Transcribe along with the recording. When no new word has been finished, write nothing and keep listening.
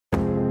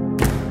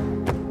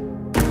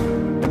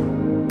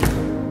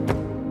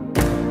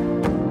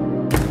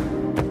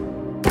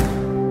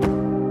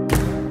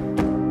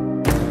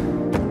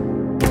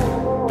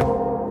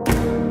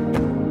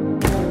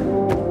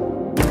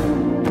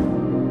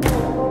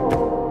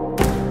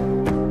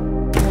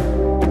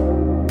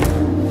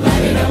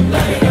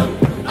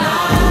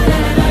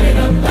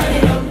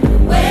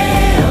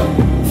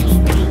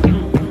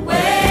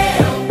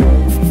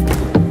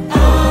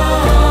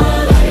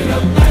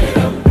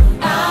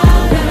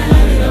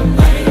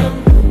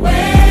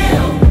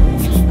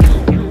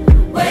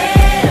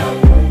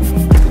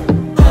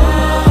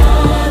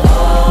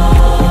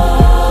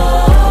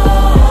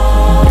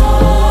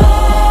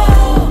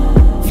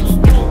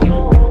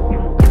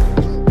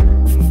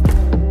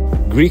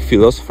Greek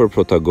philosopher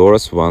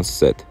Protagoras once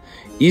said,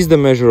 "Is the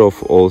measure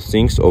of all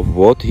things of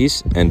what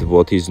is and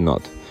what is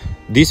not."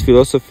 This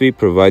philosophy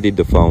provided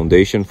the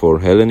foundation for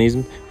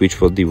Hellenism,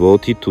 which was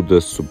devoted to the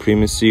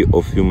supremacy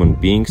of human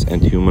beings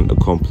and human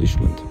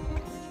accomplishment.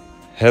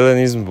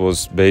 Hellenism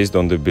was based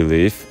on the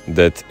belief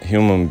that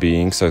human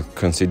beings are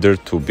considered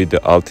to be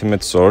the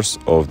ultimate source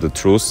of the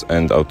truth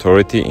and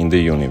authority in the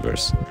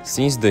universe.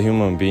 Since the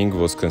human being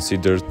was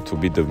considered to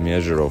be the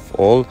measure of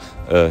all,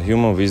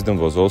 human wisdom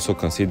was also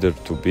considered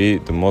to be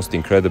the most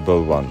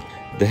incredible one.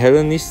 The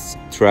Hellenists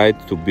tried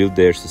to build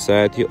their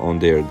society on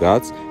their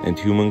gods and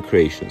human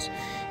creations.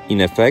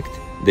 In effect,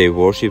 they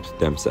worshipped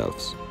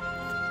themselves.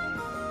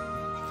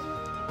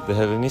 The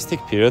Hellenistic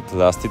period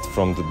lasted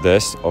from the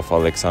death of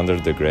Alexander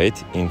the Great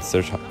in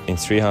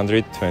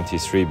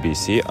 323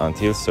 BC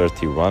until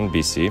 31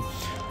 BC.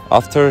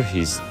 After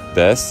his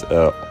death,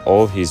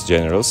 all his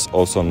generals,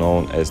 also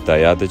known as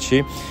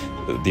Diadochi,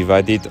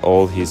 divided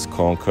all his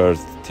conquered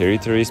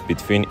territories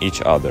between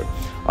each other.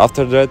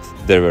 After that,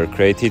 there were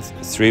created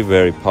three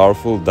very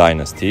powerful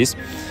dynasties.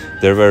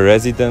 There were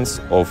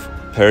residents of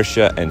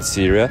Persia and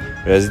Syria,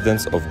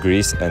 residents of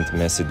Greece and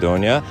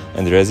Macedonia,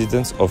 and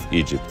residents of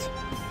Egypt.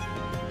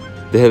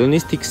 The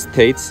Hellenistic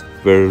states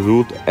were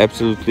ruled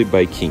absolutely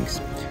by kings.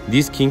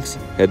 These kings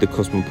had a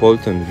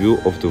cosmopolitan view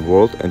of the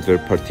world and were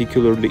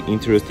particularly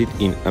interested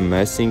in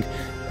amassing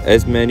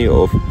as many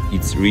of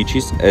its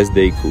riches as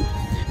they could.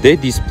 They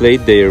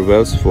displayed their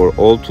wealth for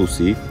all to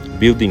see,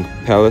 building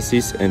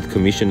palaces and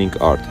commissioning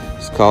art,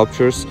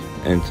 sculptures,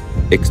 and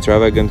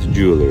extravagant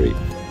jewelry.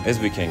 As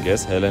we can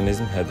guess,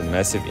 Hellenism had a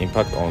massive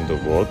impact on the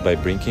world by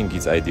bringing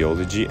its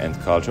ideology and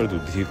culture to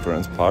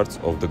different parts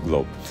of the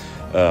globe.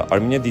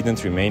 Armenia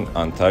didn't remain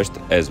untouched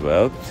as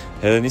well.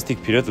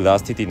 Hellenistic period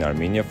lasted in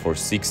Armenia for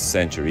 6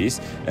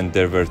 centuries, and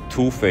there were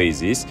 2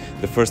 phases.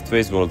 The first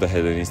phase was the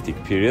Hellenistic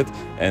period,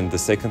 and the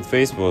second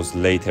phase was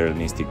late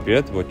Hellenistic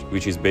period,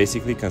 which is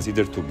basically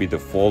considered to be the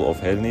fall of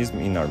Hellenism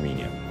in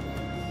Armenia.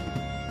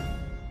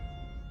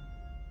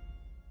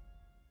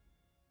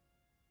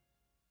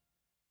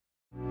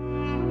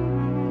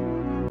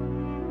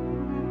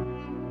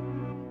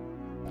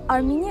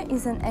 Armenia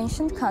is an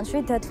ancient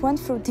country that went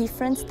through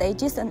different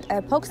stages and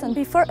epochs, and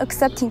before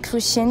accepting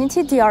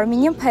Christianity, the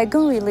Armenian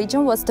pagan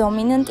religion was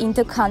dominant in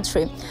the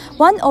country.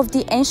 One of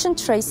the ancient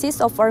traces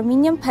of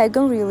Armenian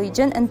pagan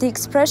religion and the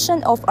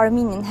expression of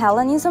Armenian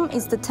Hellenism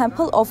is the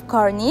Temple of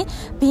Garni,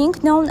 being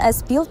known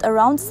as built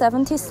around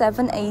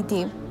 77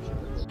 AD.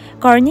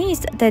 Garni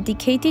is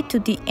dedicated to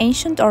the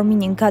ancient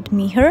Armenian god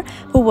Mihr,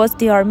 who was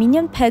the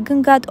Armenian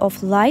pagan god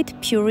of light,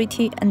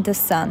 purity, and the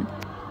sun.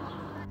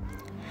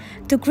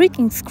 The Greek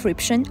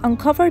inscription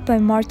uncovered by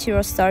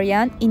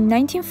Martyrosarian in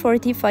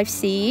 1945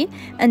 CE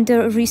and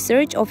the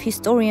research of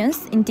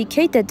historians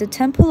indicate that the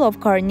Temple of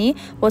Garni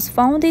was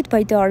founded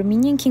by the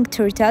Armenian king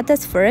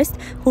Tirtadas I,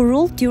 who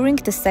ruled during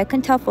the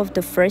second half of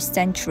the 1st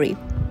century.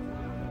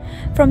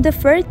 From the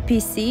 3rd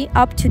BC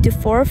up to the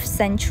 4th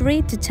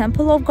century, the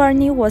Temple of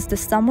Garni was the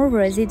summer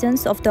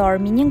residence of the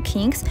Armenian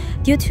kings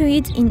due to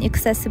its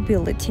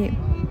inaccessibility.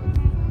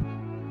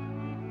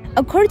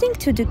 According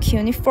to the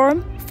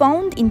cuneiform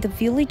found in the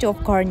village of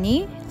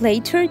Garni,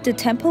 later the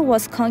temple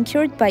was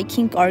conquered by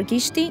King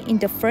Argishti in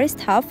the first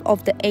half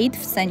of the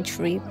 8th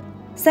century.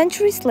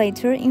 Centuries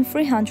later, in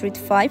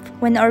 305,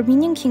 when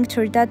Armenian King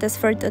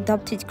Tirtadas I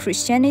adopted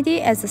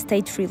Christianity as a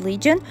state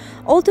religion,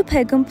 all the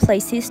pagan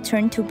places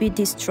turned to be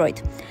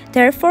destroyed.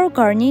 Therefore,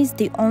 Garni is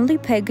the only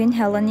pagan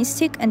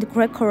Hellenistic and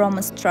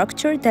Greco-Roman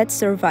structure that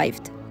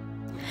survived.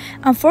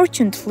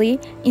 Unfortunately,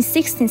 in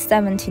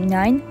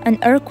 1679, an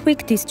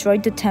earthquake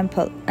destroyed the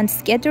temple and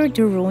scattered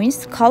the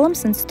ruins,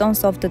 columns and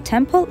stones of the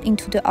temple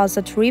into the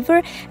Azat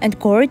River and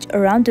gorge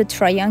around the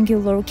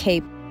triangular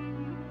cape.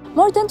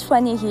 More than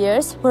 20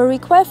 years were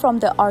required from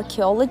the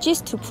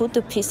archaeologists to put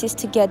the pieces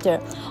together.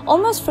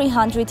 Almost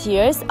 300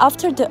 years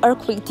after the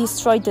earthquake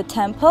destroyed the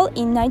temple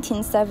in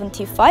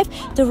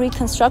 1975, the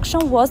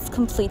reconstruction was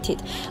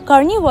completed.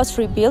 Garni was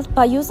rebuilt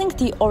by using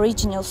the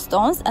original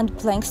stones and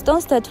blank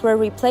stones that were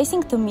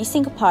replacing the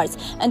missing parts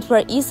and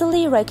were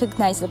easily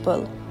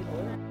recognizable.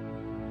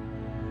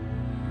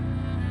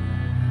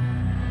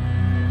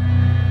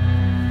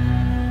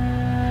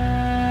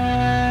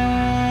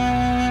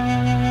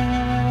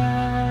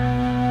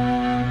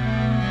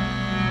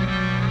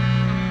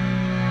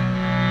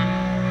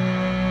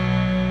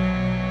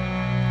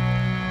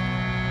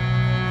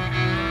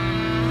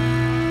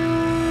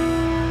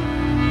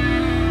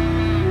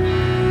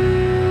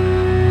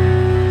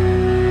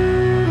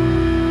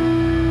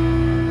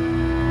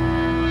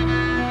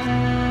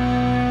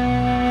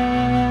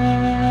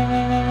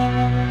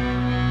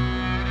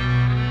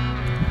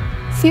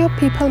 Few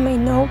people may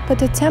know, but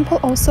the temple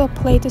also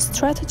played a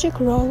strategic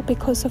role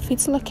because of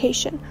its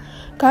location.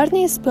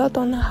 Garni is built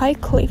on a high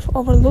cliff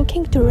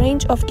overlooking the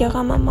range of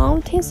Gerama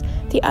Mountains,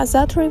 the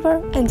Azat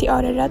River, and the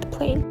Ararat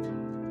Plain.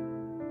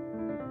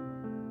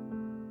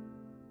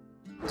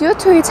 Due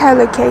to its high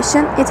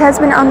location, it has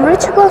been an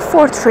unreachable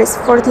fortress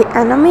for the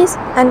enemies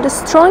and the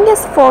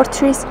strongest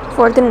fortress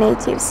for the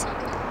natives.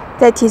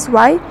 That is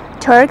why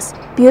Turks,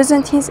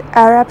 Byzantines,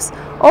 Arabs,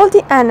 all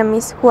the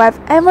enemies who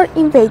have ever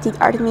invaded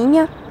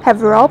Armenia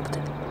have robbed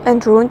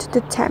and ruined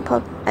the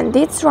temple and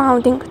its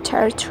surrounding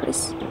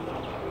territories.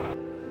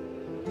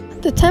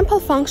 The temple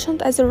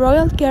functioned as a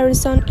royal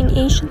garrison in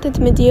ancient and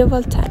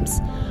medieval times,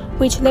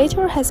 which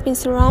later has been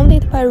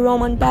surrounded by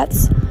Roman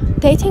baths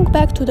dating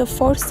back to the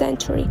 4th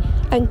century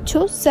and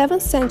 2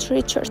 7th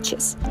century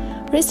churches.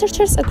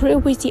 Researchers agree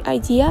with the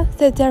idea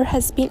that there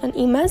has been an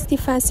immense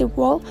defensive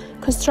wall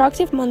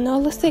constructed of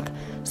monolithic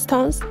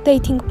stones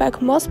dating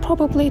back most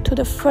probably to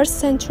the 1st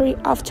century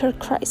after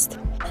Christ.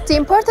 The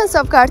importance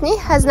of Garni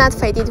has not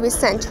faded with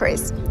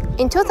centuries.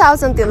 In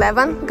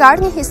 2011,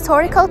 Garni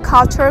Historical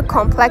Cultural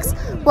Complex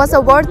was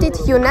awarded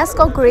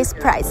UNESCO Greece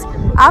Prize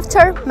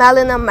after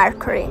Melina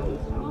Mercury.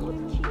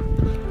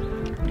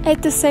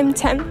 At the same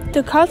time,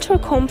 the cultural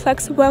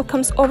complex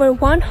welcomes over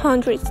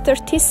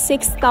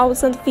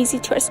 136,000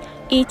 visitors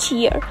each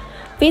year.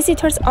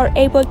 Visitors are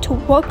able to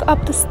walk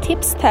up the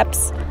steep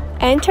steps,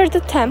 enter the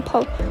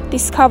temple,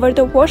 discover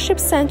the worship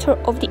center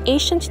of the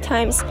ancient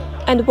times,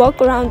 and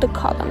walk around the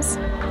columns.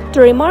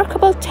 The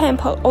remarkable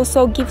temple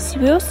also gives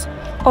views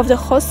of the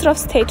Hz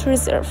State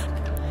Reserve.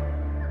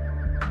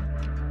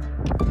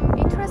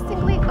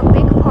 Interestingly, a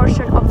big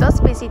portion of those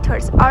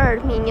visitors are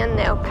Armenian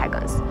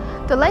neo-pagans.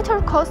 The latter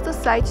cause the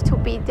site to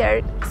be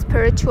their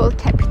spiritual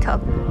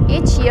capital.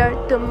 Each year,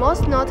 the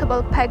most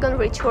notable pagan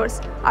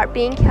rituals are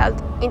being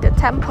held in the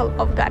Temple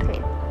of Garni.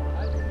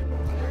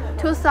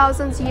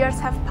 2,000 years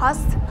have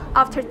passed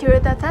after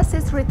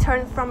Ditlevsen's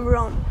return from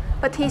Rome,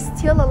 but he is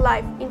still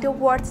alive in the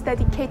words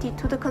dedicated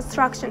to the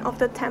construction of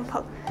the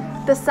temple.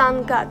 The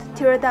sun god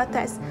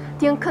Ditlevsen,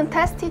 the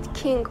uncontested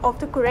king of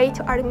the great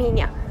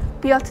Armenia,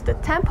 built the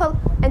temple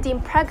and the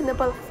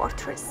impregnable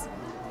fortress.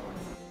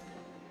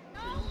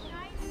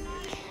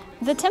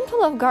 The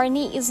Temple of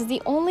Garni is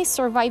the only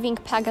surviving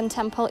pagan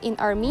temple in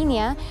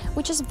Armenia,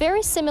 which is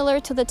very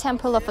similar to the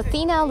Temple of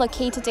Athena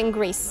located in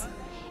Greece.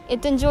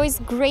 It enjoys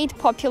great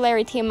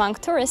popularity among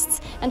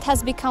tourists and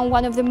has become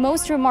one of the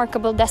most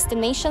remarkable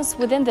destinations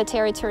within the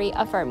territory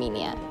of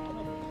Armenia.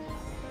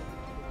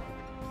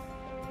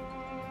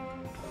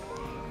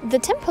 The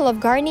Temple of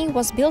Garni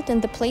was built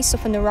in the place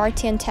of an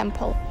Urartian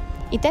temple.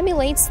 It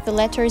emulates the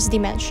latter's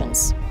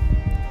dimensions.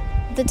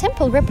 The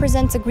temple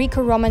represents a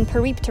Greco-Roman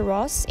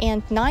peripteros,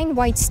 and 9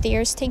 wide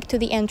stairs take to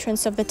the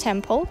entrance of the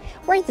temple,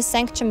 where the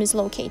sanctum is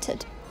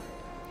located.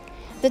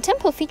 The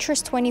temple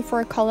features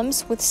 24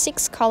 columns with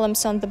 6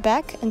 columns on the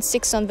back and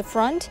 6 on the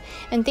front,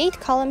 and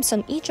 8 columns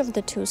on each of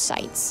the 2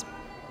 sides.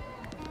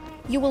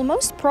 You will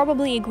most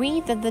probably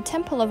agree that the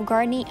Temple of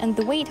Garni and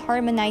the way it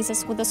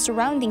harmonizes with the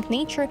surrounding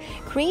nature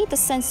create a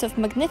sense of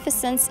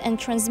magnificence and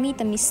transmit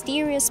a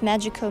mysterious,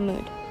 magical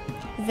mood.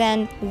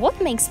 Then,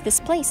 what makes this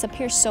place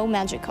appear so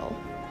magical?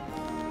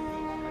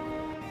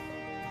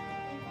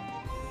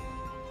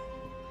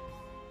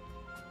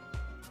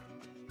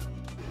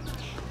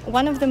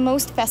 One of the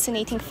most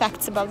fascinating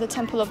facts about the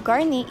Temple of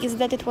Garni is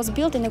that it was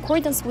built in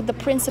accordance with the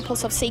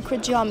principles of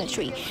sacred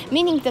geometry,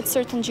 meaning that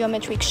certain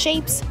geometric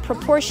shapes,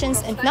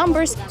 proportions, and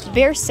numbers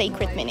bear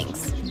sacred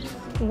meanings.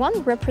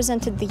 1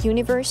 represented the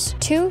universe,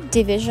 2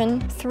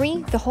 division,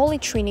 3 the Holy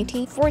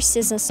Trinity, 4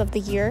 seasons of the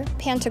year,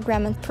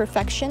 pentagram and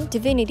perfection,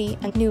 divinity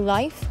and new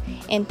life,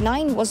 and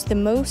 9 was the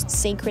most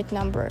sacred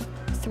number,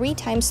 3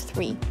 times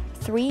 3,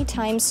 3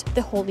 times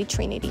the Holy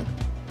Trinity.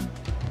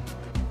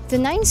 The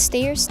 9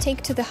 stairs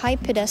take to the high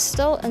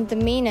pedestal and the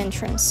main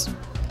entrance.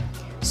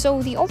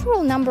 So the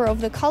overall number of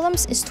the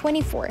columns is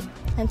 24,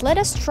 and let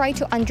us try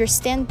to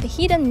understand the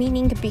hidden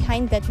meaning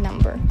behind that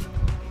number.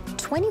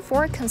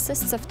 24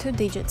 consists of 2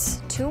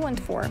 digits, 2 and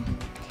 4,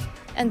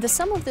 and the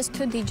sum of these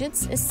 2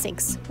 digits is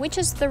 6, which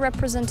is the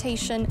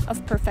representation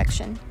of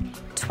perfection.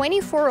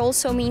 24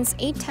 also means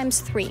 8 times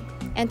 3,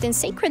 and in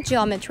sacred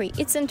geometry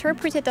it's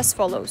interpreted as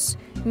follows: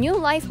 new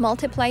life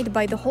multiplied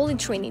by the Holy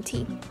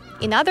Trinity.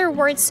 In other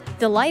words,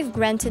 the life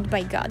granted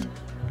by God.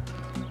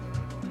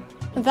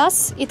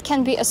 Thus, it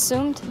can be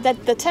assumed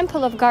that the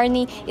Temple of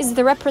Garni is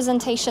the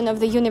representation of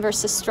the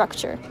universe's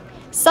structure.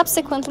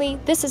 Subsequently,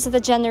 this is the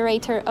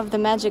generator of the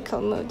magical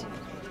mood.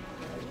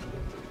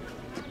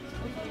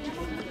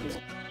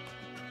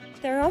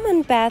 The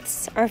Roman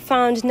baths are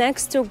found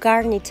next to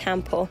Garni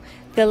Temple.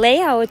 The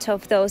layout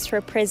of those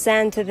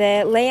represent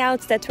the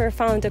layouts that were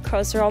found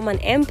across Roman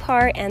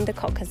Empire and the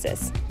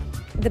Caucasus.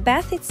 The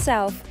bath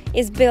itself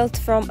is built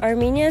from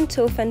Armenian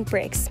tuff and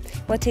bricks.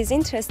 What is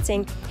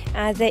interesting,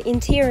 the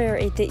interior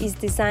is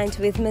designed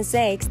with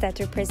mosaics that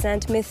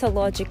represent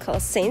mythological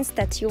scenes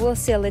that you will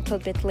see a little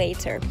bit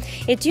later.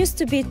 It used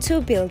to be 2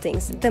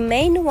 buildings, the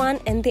main one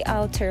and the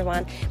outer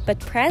one, but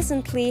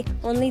presently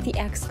only the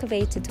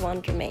excavated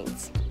one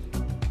remains.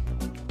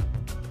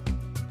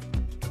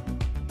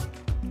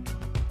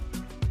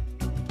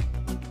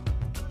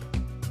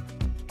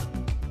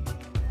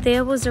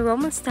 There was a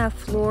Roman-style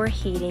floor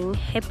heating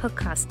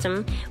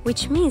hypocustom,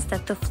 which means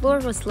that the floor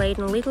was laid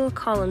on little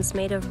columns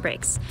made of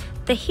bricks.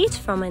 The heat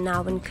from an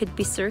oven could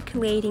be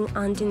circulating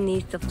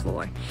underneath the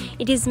floor.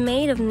 It is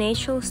made of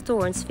natural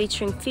stones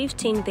featuring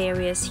 15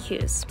 various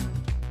hues.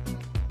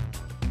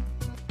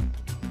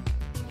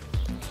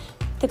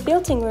 The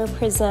building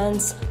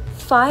represents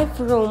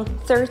 5-room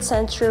 3rd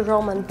century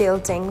Roman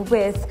building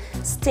with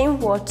steam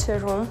water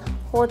room,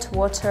 hot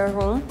water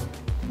room,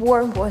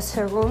 warm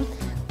water room,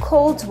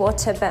 cold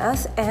water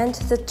bath, and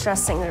the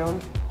dressing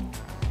room.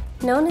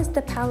 Known as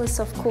the Palace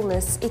of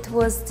Coolness, it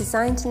was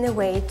designed in a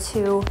way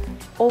to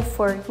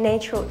offer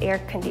natural air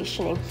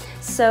conditioning.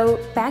 So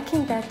back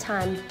in that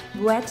time,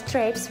 wet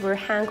drapes were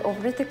hung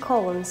over the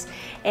columns,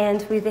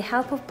 and with the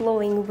help of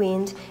blowing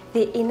wind,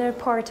 the inner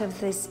part of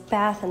this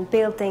bath and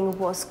building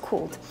was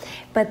cooled.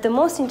 But the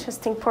most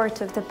interesting part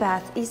of the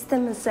bath is the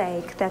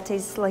mosaic that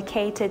is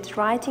located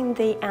right in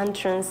the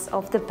entrance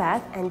of the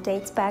bath and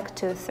dates back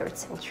to the 3rd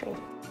century.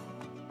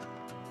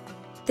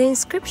 The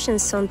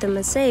inscriptions on the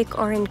mosaic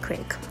are in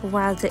Greek,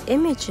 while the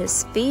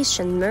images, fish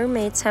and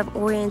mermaids have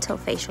oriental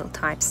facial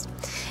types.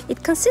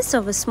 It consists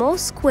of a small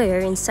square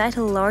inside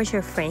a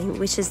larger frame,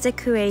 which is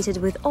decorated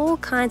with all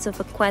kinds of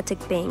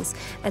aquatic beings,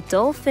 a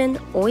dolphin,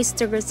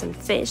 oysters and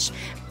fish,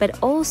 but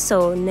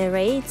also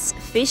narrates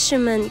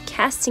fishermen,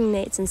 casting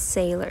nets and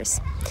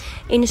sailors.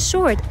 In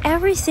short,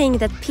 everything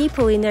that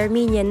people in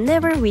Armenia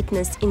never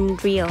witnessed in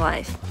real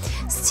life.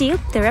 Still,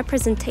 the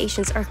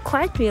representations are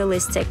quite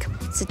realistic,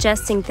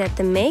 suggesting that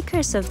the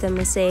makers of the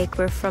mosaic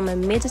were from a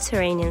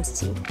Mediterranean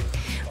sea.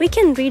 We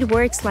can read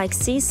words like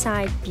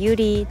seaside,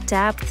 beauty,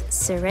 depth,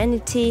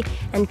 serenity,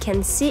 and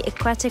can see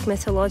aquatic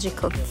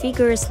mythological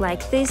figures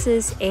like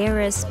Theseus,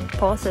 Ares,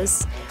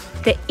 Pothos.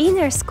 The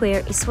inner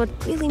square is what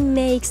really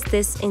makes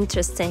this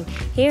interesting.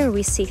 Here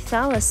we see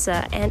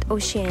Thalassa and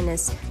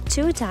Oceanus,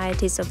 2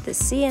 deities of the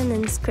sea, and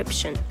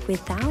inscription,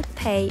 "Without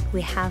pay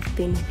we have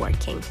been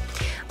working."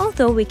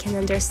 Although we can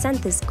understand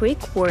these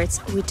Greek words,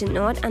 we do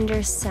not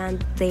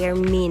understand their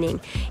meaning.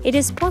 It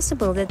is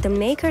possible that the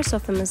makers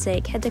of the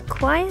mosaic had a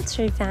quiet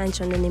revenge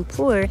on an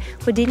employer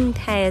who didn't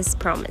pay as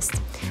promised.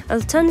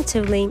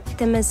 Alternatively,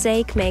 the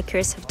mosaic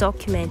makers have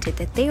documented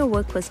that their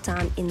work was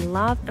done in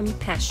love and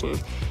passion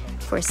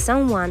for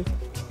someone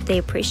they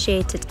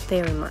appreciated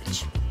very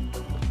much.